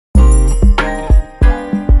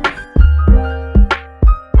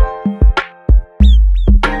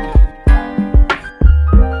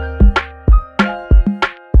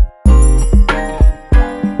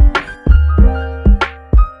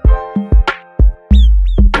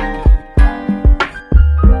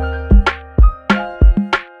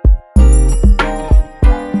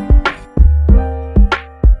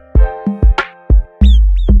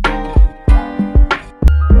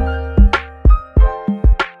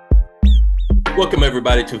Welcome,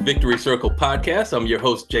 everybody, to Victory Circle Podcast. I'm your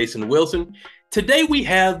host, Jason Wilson. Today, we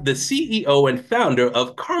have the CEO and founder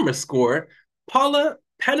of Karmascore, Paula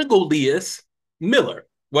Panagouleas Miller.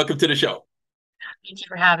 Welcome to the show. Thank you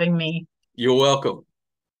for having me. You're welcome.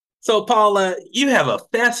 So, Paula, you have a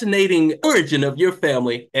fascinating origin of your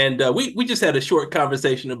family, and we just had a short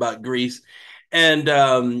conversation about Greece.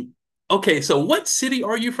 And okay, so what city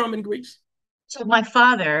are you from in Greece? So my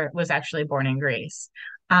father was actually born in Greece,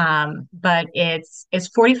 but it's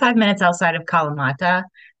 45 minutes outside of Kalamata,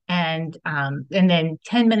 and then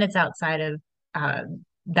 10 minutes outside of uh,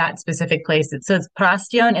 that specific place. So it's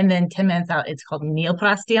Prastion, and then 10 minutes out, it's called Neo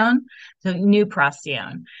Prastion, so New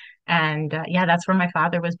Prastion. And yeah, that's where my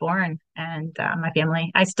father was born, and my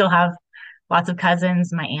family. I still have lots of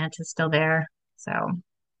cousins. My aunt is still there, so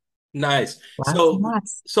Nice. lots and So,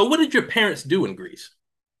 lots. so what did your parents do in Greece?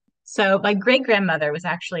 So my great grandmother was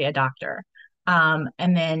actually a doctor. And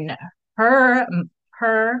then her,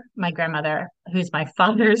 my grandmother, who's my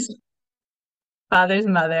father's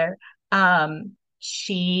mother,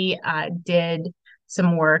 she did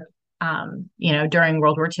some work, during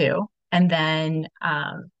World War II. And then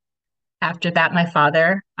after that, my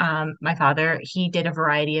father, he did a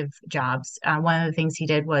variety of jobs. One of the things he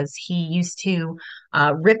did was he used to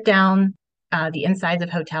rip down the insides of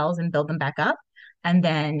hotels and build them back up, and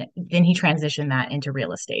then he transitioned that into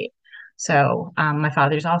real estate. So my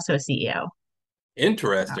father's also a CEO. So,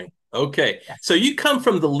 Interesting. Okay. yes. So you come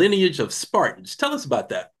from the lineage of Spartans. Tell us about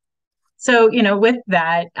that. So with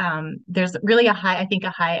that, there's really I think,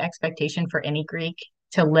 a high expectation for any Greek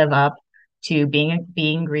to live up to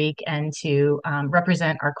being Greek and to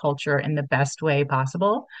represent our culture in the best way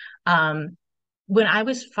possible. Um, when I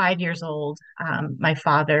was 5 years old, my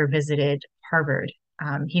father visited Harvard.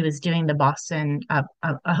 He was doing the Boston a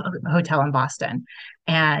hotel in Boston,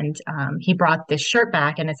 and he brought this shirt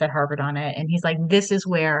back, and it said Harvard on it. And he's like, "This is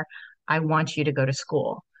where I want you to go to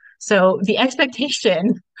school." So the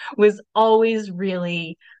expectation was always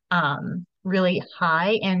really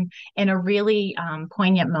high, and a really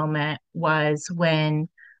poignant moment was when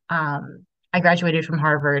I graduated from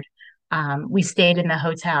Harvard. We stayed in the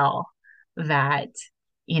hotel that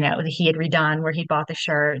that he had redone, where he bought the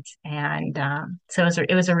shirt, and so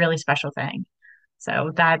it was a really special thing.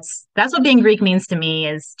 So that's what being Greek means to me,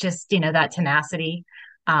 is just that tenacity.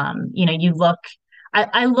 You look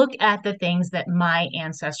I look at the things that my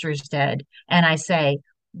ancestors did, and I say,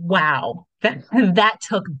 wow, that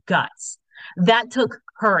took guts, that took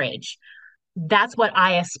courage. That's what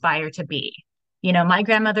I aspire to be. My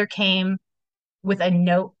grandmother came with a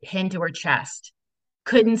note pinned to her chest,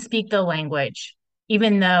 couldn't speak the language,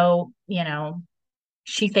 even though,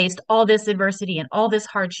 she faced all this adversity and all this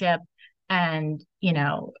hardship. And,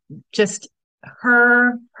 just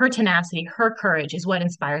her tenacity, her courage is what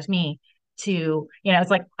inspires me to, it's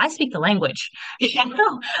like, I speak the language.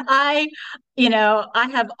 I, I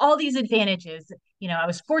have all these advantages. I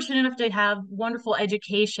was fortunate enough to have wonderful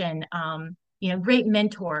education, great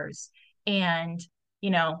mentors. And, you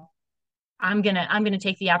know, I'm gonna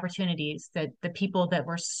take the opportunities that the people that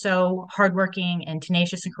were so hardworking and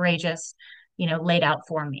tenacious and courageous, laid out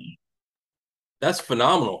for me. That's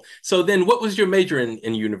phenomenal. So then what was your major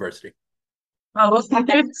in university? Oh,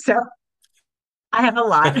 so I have a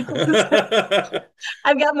lot.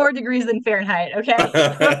 I've got more degrees than Fahrenheit.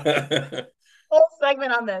 Okay, whole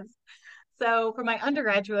segment on this. So for my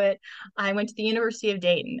undergraduate, I went to the University of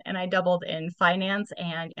Dayton, and I doubled in finance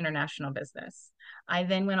and international business. I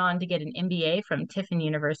then went on to get an MBA from Tiffin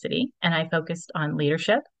University, and I focused on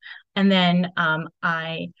leadership. And then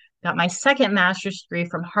I got my second master's degree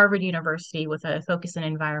from Harvard University with a focus in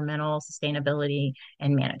environmental sustainability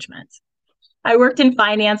and management. I worked in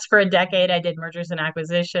finance for a decade. I did mergers and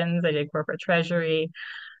acquisitions. I did corporate treasury,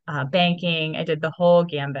 banking. I did the whole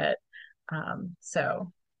gambit.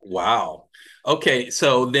 So Wow. Okay,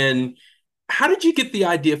 so then how did you get the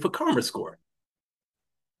idea for Karmascore?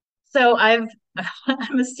 So I've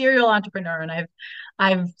I'm a serial entrepreneur, and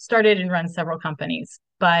I've started and run several companies.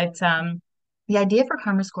 But the idea for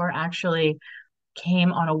Karma Score actually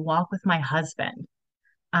came on a walk with my husband.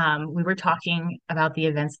 We were talking about the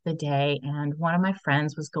events of the day, and one of my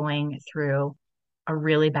friends was going through a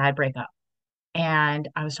really bad breakup. And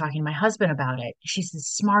I was talking to my husband about it. She's this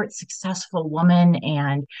smart, successful woman,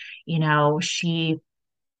 and she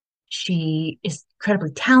is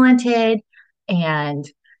incredibly talented. And,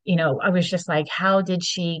 I was just like, how did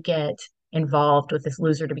she get involved with this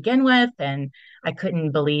loser to begin with? And I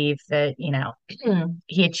couldn't believe that,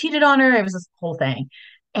 he had cheated on her. It was this whole thing.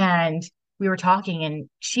 And we were talking, and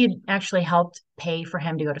she had actually helped pay for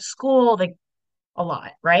him to go to school, like a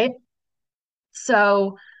lot, right?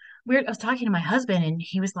 So I was talking to my husband and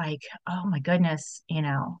he was like, oh my goodness,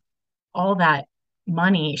 all that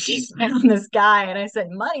money she spent on this guy. And I said,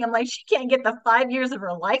 money? I'm like, she can't get the 5 years of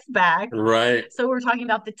her life back. Right. So we were talking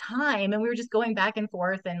about the time and we were just going back and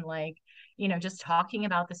forth and like, just talking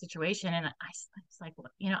about the situation. And I was like, well,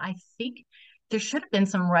 I think there should have been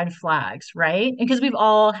some red flags, right? Because we've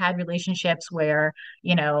all had relationships where,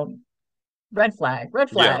 you know, red flag, red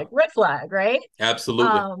Yeah, flag, red flag, right?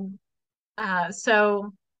 absolutely. Um,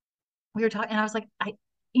 so we were talking and I was like, I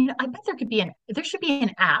bet there should be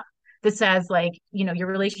an app that says like, your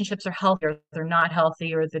relationships are healthy or they're not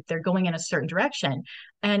healthy or that they're going in a certain direction.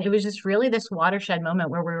 And it was just really this watershed moment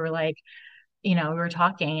where we were like, we were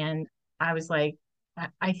talking and I was like,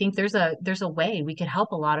 I think there's a way we could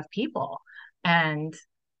help a lot of people. And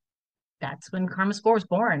that's when Karmascore was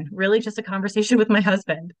born. Really just a conversation with my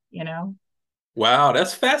husband. Wow,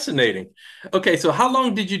 that's fascinating. Okay, so how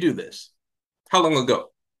long did you do this? How long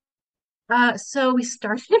ago? So we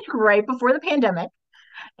started right before the pandemic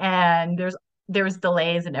and there was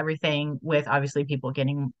delays and everything with obviously people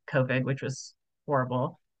getting COVID, which was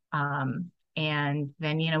horrible. And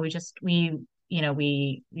then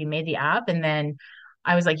we made the app, and then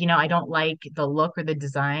I was like, I don't like the look or the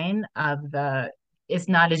design of the. It's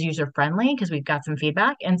not as user friendly because we've got some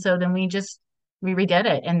feedback, and so then we redid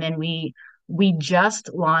it, and then we just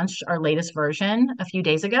launched our latest version a few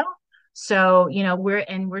days ago. So,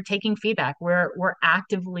 we're taking feedback. We're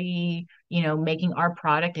actively, making our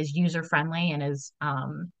product as user friendly and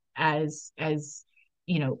as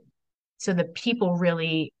you know, so that people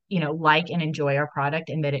really, like and enjoy our product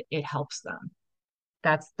and that it helps them.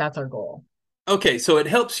 That's our goal. Okay, so it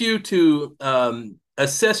helps you to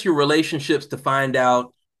assess your relationships to find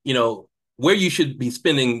out, you know, where you should be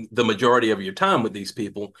spending the majority of your time with these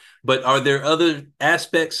people. But are there other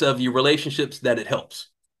aspects of your relationships that it helps?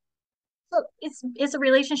 So it's a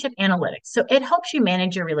relationship analytics. So it helps you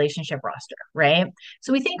manage your relationship roster, right?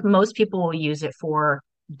 So we think most people will use it for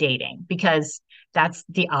dating because that's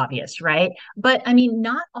the obvious, right? But I mean,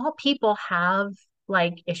 not all people have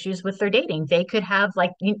like issues with their dating. They could have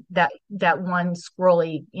like that one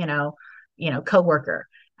squirrely, coworker.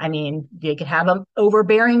 I mean, they could have an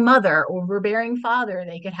overbearing mother, overbearing father.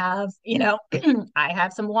 They could have, I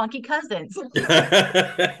have some wonky cousins.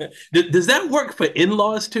 Does that work for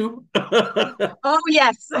in-laws too? Oh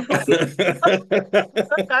yes.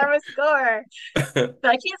 Karma score. So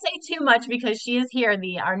I can't say too much because she is here.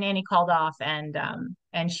 The Our nanny called off and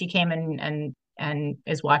she came in and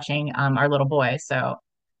is watching our little boy. So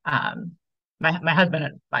my husband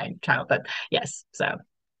and my child, but yes, so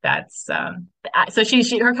that's so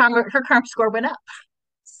she her karma score went up.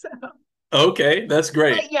 So Okay, that's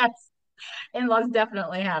great. but yes, in-laws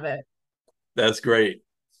definitely have it. That's great.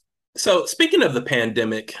 So, speaking of the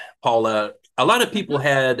pandemic, Paula, a lot of people Mhm.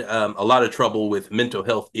 had a lot of trouble with mental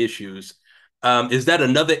health issues. Is that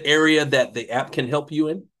another area that the app can help you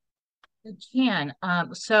in? You can.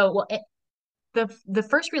 So well, the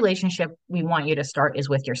first relationship we want you to start is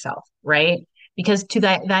with yourself, right? Because to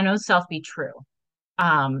that own self be true.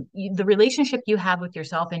 The relationship you have with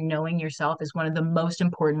yourself and knowing yourself is one of the most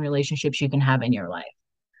important relationships you can have in your life.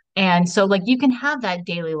 And so, like, you can have that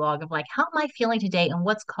daily log of like, how am I feeling today and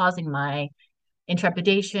what's causing my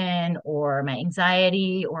intrepidation or my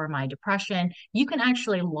anxiety or my depression. You can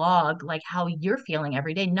actually log like how you're feeling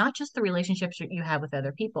every day, not just the relationships that you have with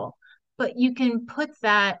other people, but you can put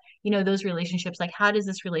that, those relationships, like how does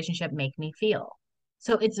this relationship make me feel?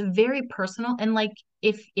 So it's very personal. And like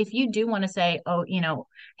if you do want to say, oh,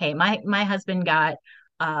 hey, my husband got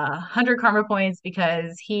 100 karma points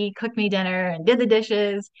because he cooked me dinner and did the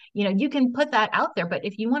dishes, you can put that out there. But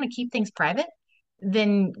if you want to keep things private,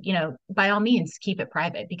 then by all means keep it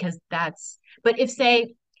private because but if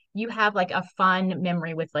say you have like a fun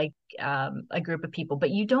memory with like a group of people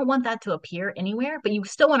but you don't want that to appear anywhere but you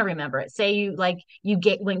still want to remember it, say you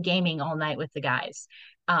went gaming all night with the guys,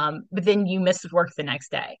 but then you missed work the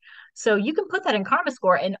next day, so you can put that in karma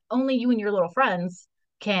score and only you and your little friends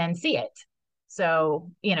can see it.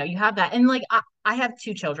 So you have that, and like I have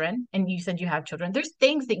two children, and you said you have children. There's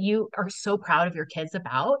things that you are so proud of your kids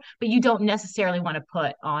about, but you don't necessarily want to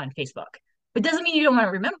put on Facebook. But doesn't mean you don't want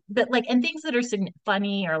to remember. But like, and things that are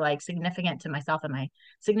funny or like significant to myself and my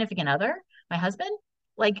significant other, my husband,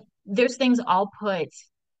 like there's things I'll put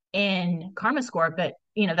in Karma Score, but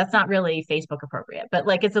that's not really Facebook appropriate. But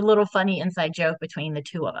like, it's a little funny inside joke between the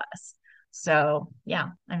two of us. So yeah,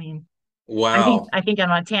 I mean, I think Wow. I think I'm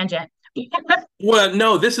on a tangent. Well,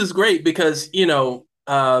 no, this is great because,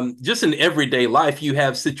 just in everyday life, you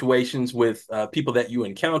have situations with people that you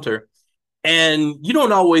encounter. And you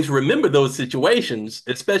don't always remember those situations,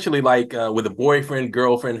 especially like with a boyfriend,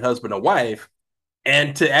 girlfriend, husband, or wife.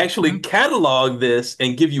 And to actually Mhm. catalog this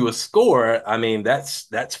and give you a score, I mean,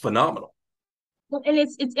 that's phenomenal. Well, and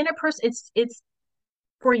it's interpersonal. It's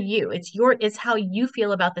for you. It's how you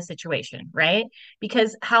feel about the situation, right?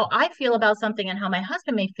 Because how I feel about something and how my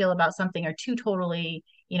husband may feel about something are two totally,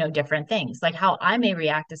 different things. Like how I may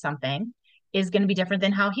react to something is going to be different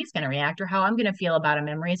than how he's going to react, or how I'm going to feel about a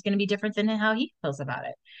memory is going to be different than how he feels about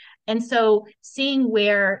it. And so seeing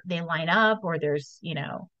where they line up or there's,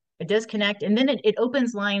 a disconnect, and then it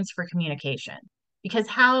opens lines for communication. Because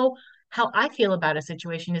how I feel about a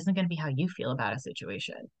situation isn't going to be how you feel about a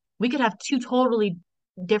situation. We could have two totally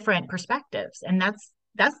different perspectives, and that's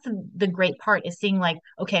the great part, is seeing like,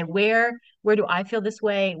 okay, where do I feel this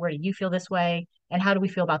way, where do you feel this way, and how do we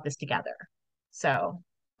feel about this together? So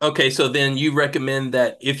Okay, so then you recommend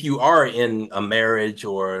that if you are in a marriage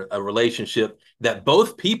or a relationship, that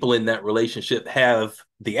both people in that relationship have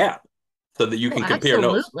the app so that you oh, can compare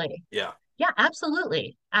notes. absolutely. Yeah. Yeah,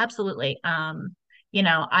 absolutely, absolutely. I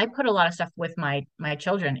put a lot of stuff with my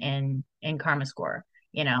children in Karmascore,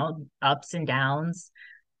 ups and downs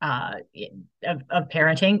uh of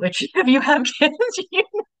parenting, which if you have kids,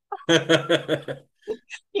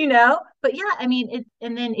 but yeah, I mean it.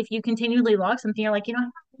 And then if you continually log something, you're like,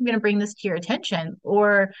 I'm going to bring this to your attention,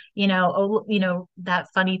 or oh, that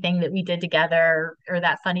funny thing that we did together, or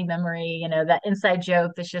that funny memory, that inside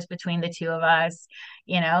joke that's just between the two of us,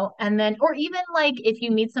 and then, or even like if you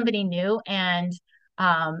meet somebody new, and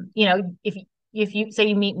if you say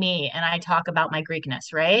you meet me and I talk about my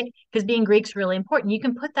Greekness, right? Because being Greek's really important. You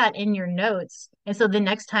can put that in your notes. And so the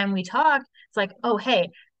next time we talk, it's like, oh, hey,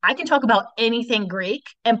 I can talk about anything Greek,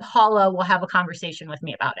 and Paula will have a conversation with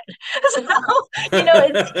me about it. So,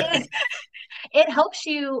 it helps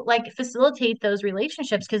you like facilitate those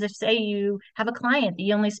relationships. Because if, say, you have a client that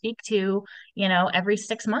you only speak to, every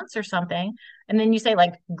 6 months or something, and then you say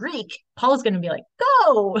like Greek, Paula's going to be like,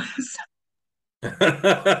 go.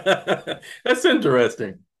 That's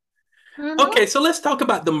interesting. Mhm. Okay, so let's talk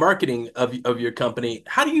about the marketing of your company.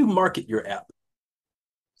 How do you market your app?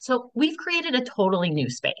 So we've created a totally new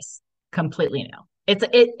space, completely new. It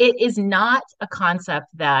is not a concept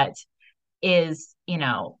that is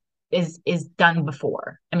is done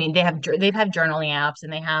before. I mean, they've had journaling apps,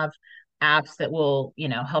 and they have apps that will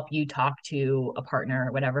help you talk to a partner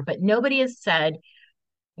or whatever, but nobody has said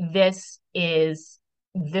this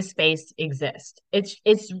space exists. It's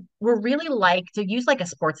we're really, like, to use like a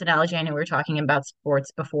sports analogy. I know we were talking about sports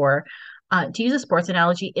before. To use a sports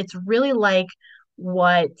analogy, it's really like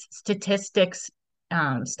what statistics,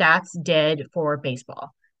 stats did for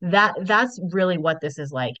baseball. That's really what this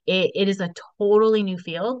is like. It is a totally new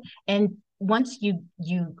field, and once you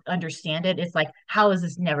understand it, it's like, how has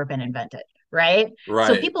this never been invented? Right? So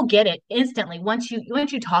Right. people get it instantly once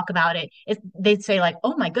you talk about it. They'd say like,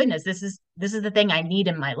 "Oh my goodness, this is the thing I need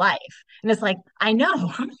in my life," and it's like, I know,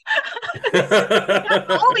 this is the thing I've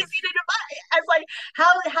always needed in my. I was like,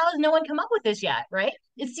 how has no one come up with this yet? Right?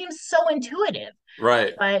 It seems so intuitive,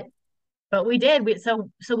 Right. but we did. We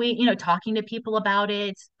talking to people about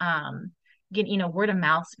it. Get word of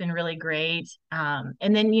mouth's been really great. And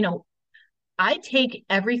then I take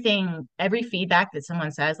every feedback that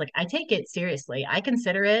someone says, like, I take it seriously. I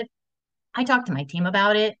consider it. I talk to my team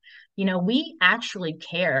about it. We actually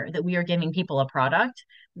care that we are giving people a product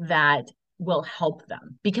that will help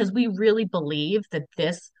them, because we really believe that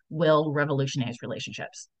this will revolutionize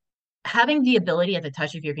relationships. Having the ability at the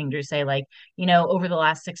touch of your finger to say, like, over the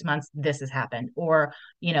last 6 months, this has happened, or,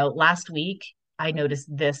 last week, I noticed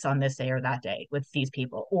this on this day or that day with these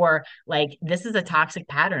people, or like, this is a toxic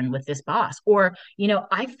pattern with this boss, or,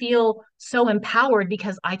 I feel so empowered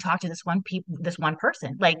because I talked to this one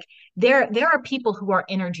person. Like, there are people who are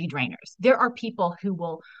energy drainers. There are people who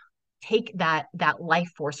will take that life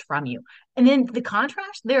force from you. And then the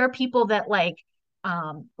contrast, there are people that, like,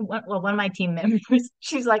 one of my team members,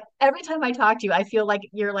 she's like, every time I talk to you, I feel like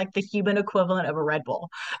you're like the human equivalent of a Red Bull.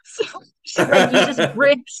 So she's like, you just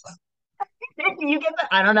bring, you get that,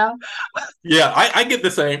 I don't know. Yeah, I get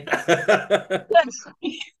the same.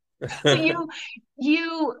 So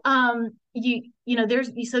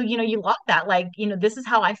there's, so you lock that, like, this is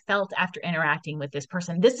how I felt after interacting with this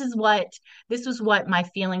person. This is what my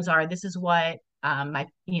feelings are. This is what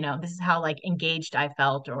this is how, like, engaged I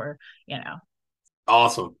felt, or you know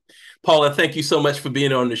Awesome. Paula, thank you so much for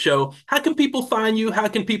being on the show. How can people find you? How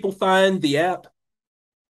can people find the app?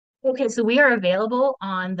 Okay, so we are available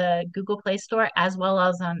on the Google Play Store as well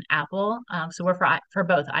as on Apple. So we're for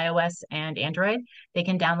both iOS and Android. They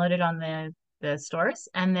can download it on the stores,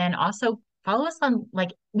 and then also follow us on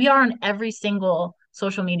like we are on every single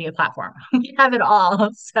social media platform. We have it all.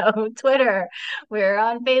 So Twitter, we're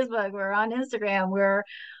on Facebook, we're on Instagram,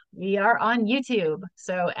 we are on YouTube.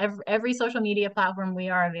 So every social media platform we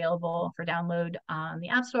are available for download on the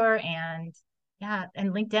App Store and yeah,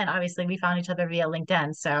 and LinkedIn. Obviously, we found each other via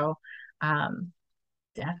LinkedIn. So um,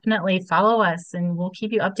 definitely follow us and we'll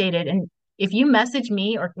keep you updated. And if you message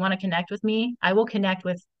me or want to connect with me, I will connect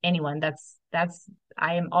with anyone. That's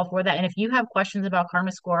I am all for that. And if you have questions about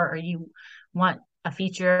Karmascore or you want a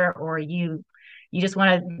feature or you just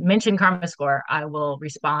want to mention Karmascore, I will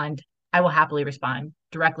respond. I will happily respond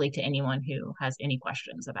directly to anyone who has any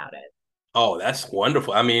questions about it. Oh, that's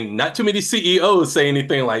wonderful. I mean, not too many CEOs say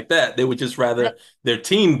anything like that. They would just rather their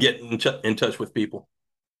team get in touch with people.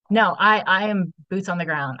 No, I am boots on the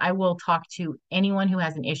ground. I will talk to anyone who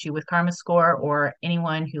has an issue with Karma Score or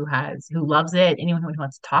anyone who loves it, anyone who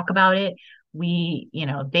wants to talk about it.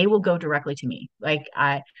 They will go directly to me. Like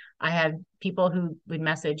I had people who would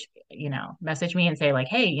message me and say like,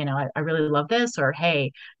 hey, I really love this, or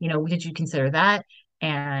hey, did you consider that?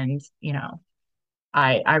 And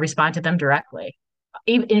I respond to them directly.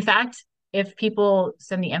 In fact, if people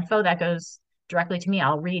send the info that goes directly to me,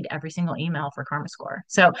 I'll read every single email for Karma Score.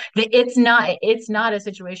 So it's not a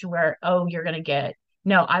situation where, oh, you're gonna get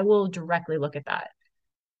no, I will directly look at that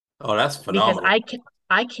Oh, that's because phenomenal.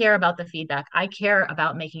 I care about the feedback. I care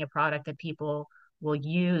about making a product that people will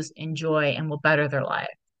use, enjoy, and will better their life.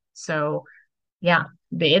 So yeah,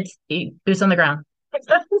 boots on the ground.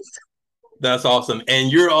 That's awesome.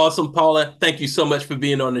 And you're awesome, Paula. Thank you so much for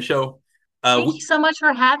being on the show. Thank you so much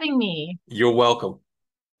for having me. You're welcome.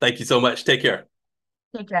 Thank you so much. Take care.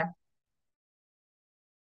 Take care.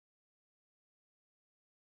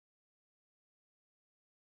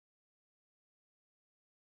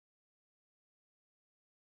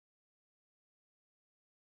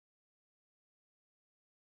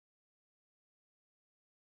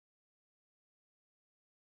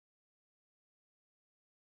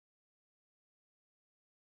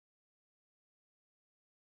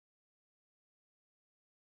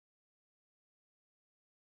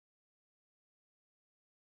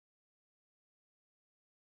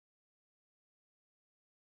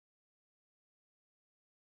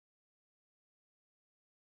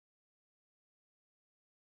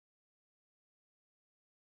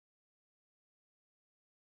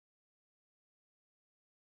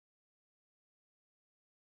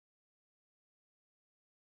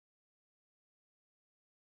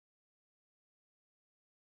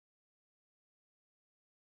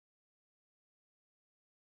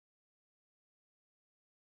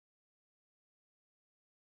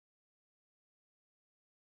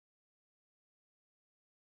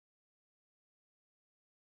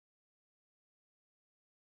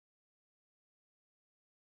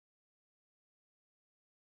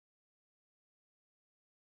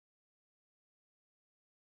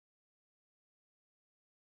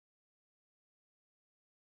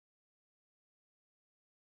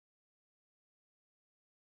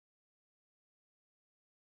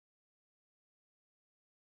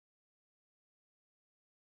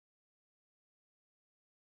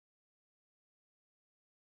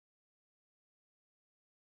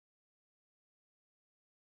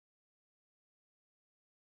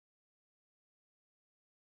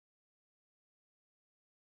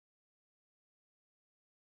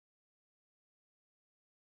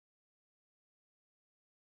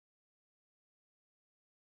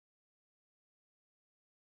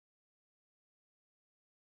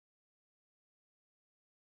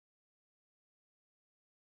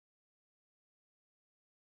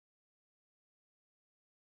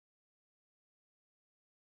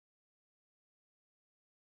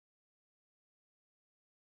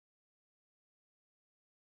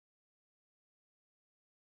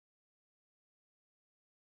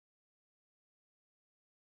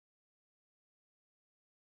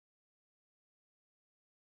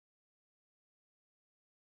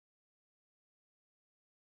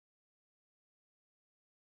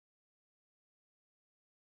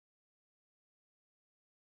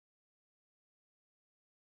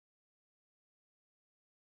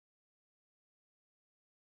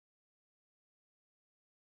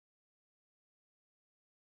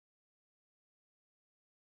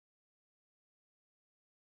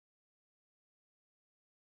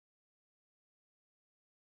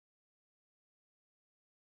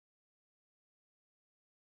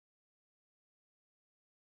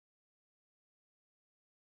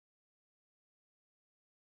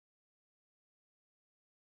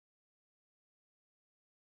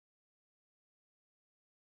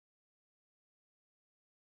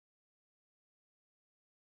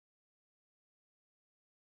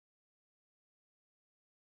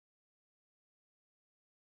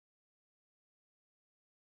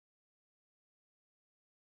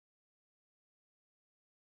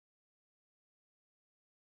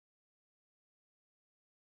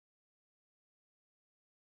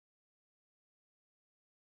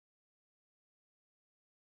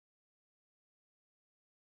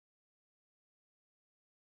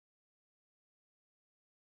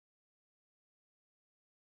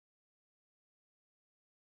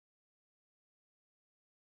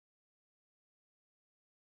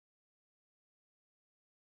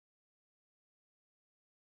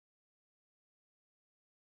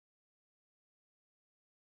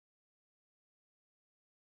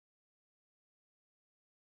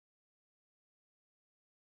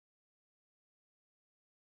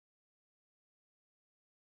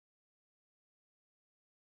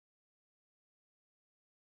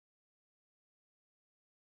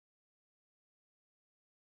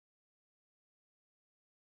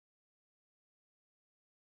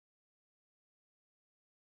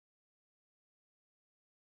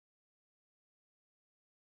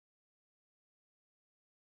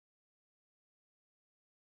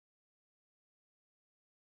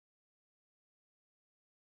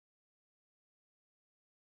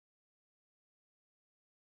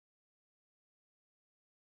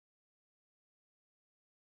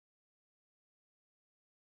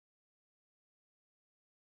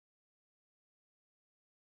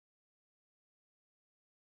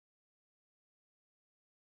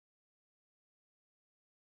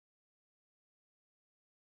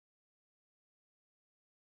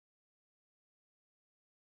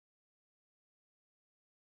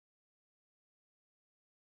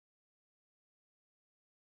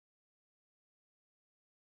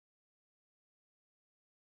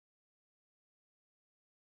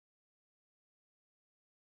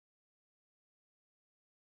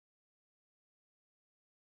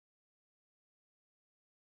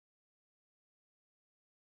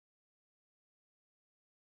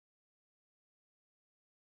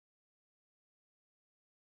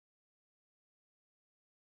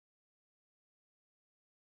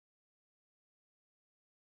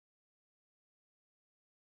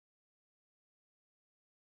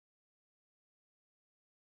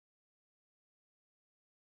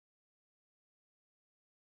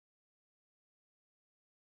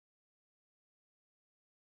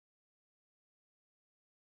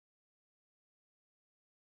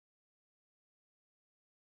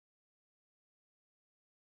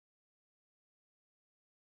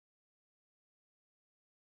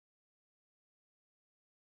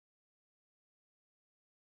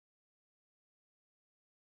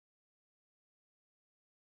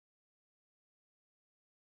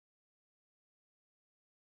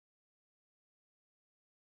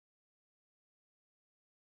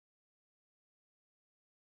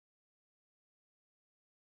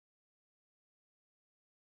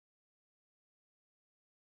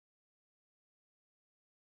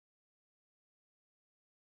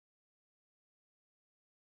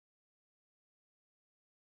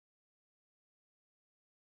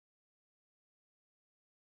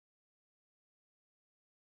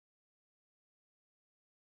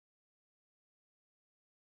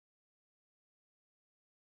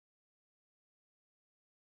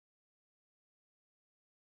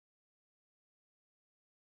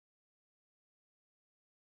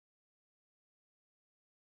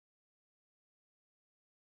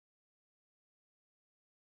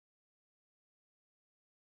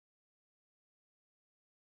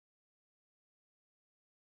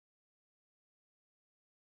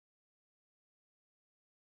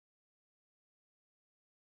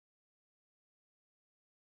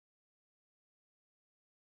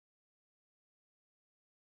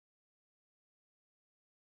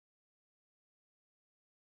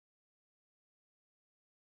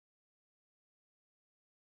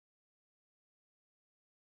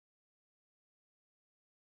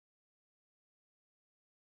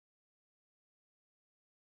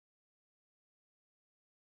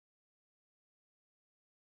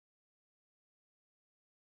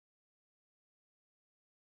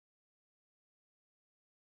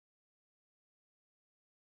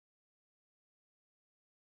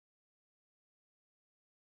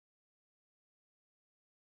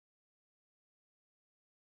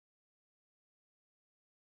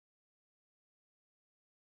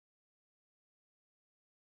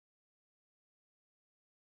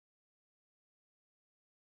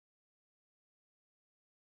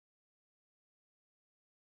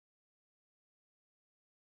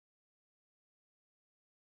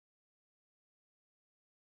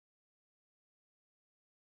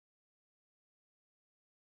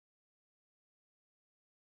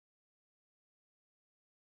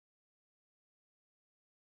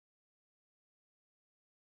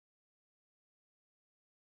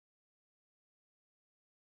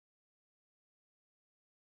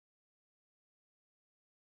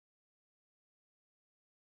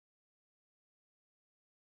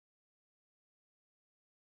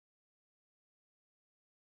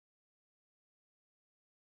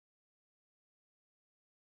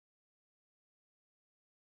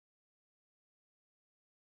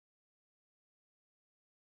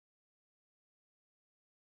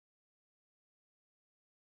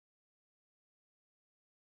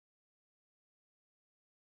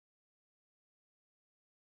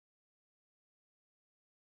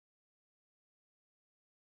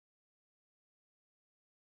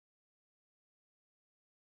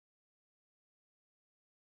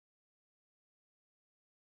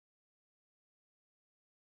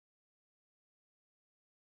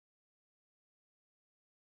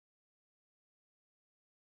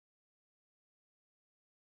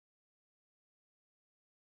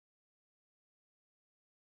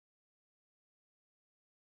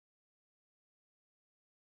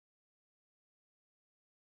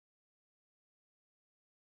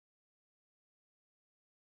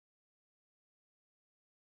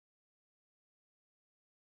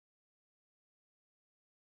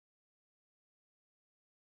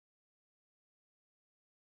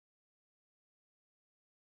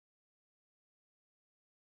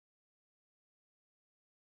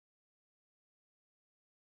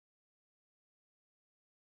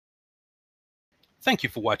 Thank you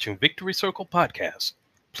for watching Victory Circle Podcast.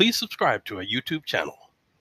 Please subscribe to our YouTube channel.